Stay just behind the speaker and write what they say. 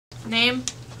Name?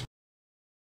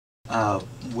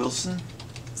 Wilson?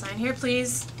 Sign here,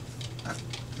 please.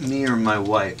 Me or my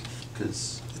wife,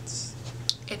 because it's...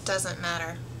 It doesn't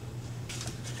matter.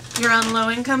 You're on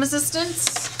low-income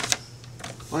assistance?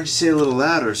 Why don't you say it a little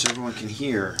louder so everyone can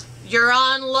hear? You're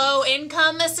on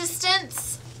low-income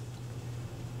assistance?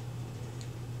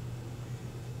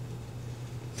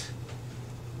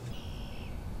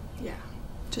 Yeah.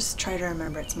 Just try to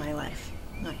remember it's my life,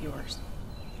 not yours.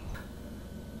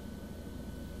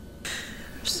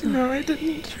 No, I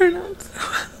didn't turn out so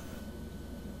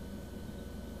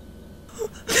well.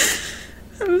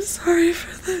 I'm sorry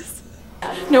for this.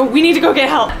 No, we need to go get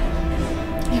help.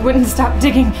 He wouldn't stop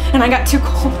digging, and I got too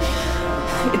cold.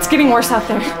 It's getting worse out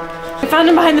there. I found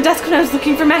him behind the desk when I was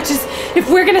looking for matches. If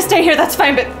we're gonna stay here, that's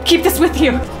fine, but keep this with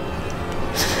you.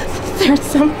 There's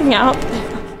something out there.